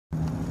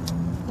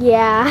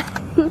Yeah.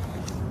 Just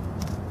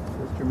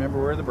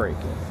remember where the brake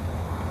is.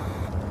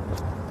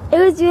 It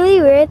was really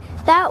weird.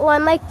 That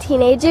one like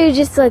teenager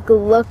just like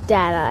looked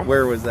at us.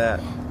 Where was that?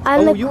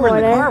 On the you corner. were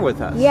in the car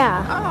with us.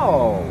 Yeah.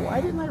 Oh,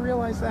 why didn't I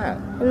realize that?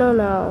 I don't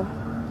know.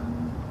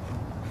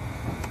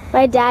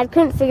 My dad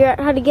couldn't figure out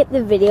how to get the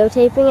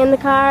videotaping in the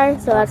car,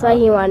 so that's why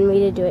he wanted me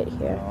to do it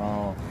here.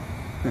 Oh.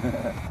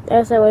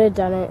 Else I would have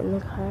done it in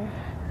the car.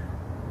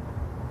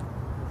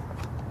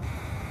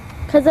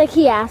 Cause like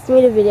he asked me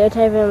to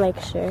videotape and I'm like,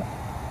 sure.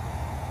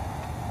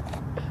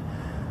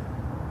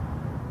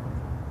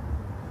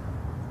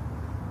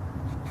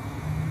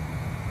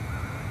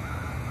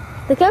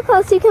 Look how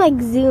close you can like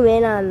zoom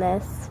in on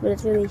this, but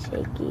it's really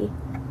shaky.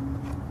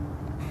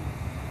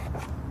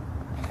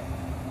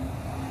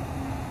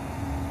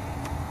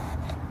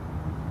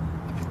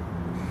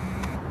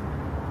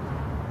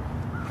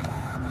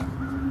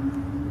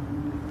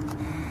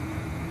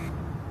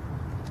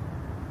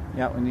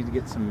 Yeah, we need to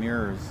get some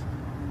mirrors.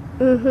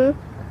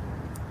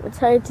 Mm-hmm. It's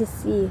hard to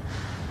see.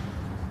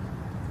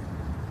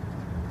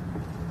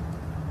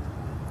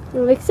 It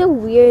makes a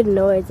weird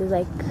noise. It's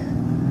like...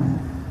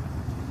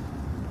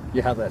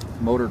 Yeah, that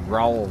motor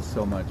growls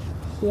so much.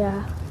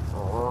 Yeah.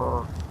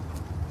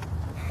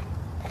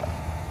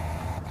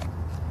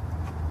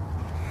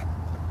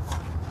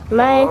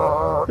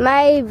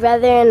 My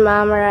brother and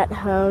mom are at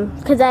home.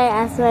 Because I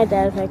asked my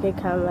dad if I could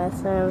come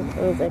last time. And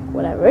he was like,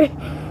 whatever.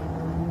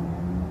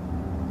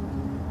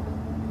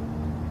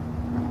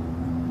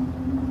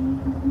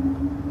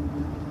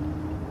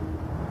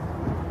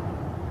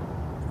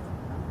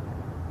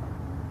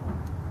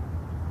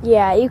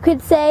 Yeah, you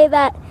could say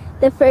that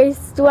the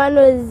first one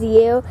was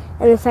you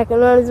and the second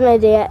one was my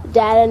dad,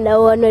 and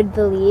no one would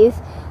believe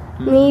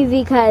me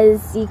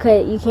because you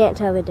can't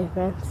tell the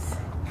difference.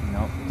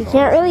 Nope. You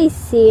can't really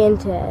see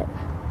into it.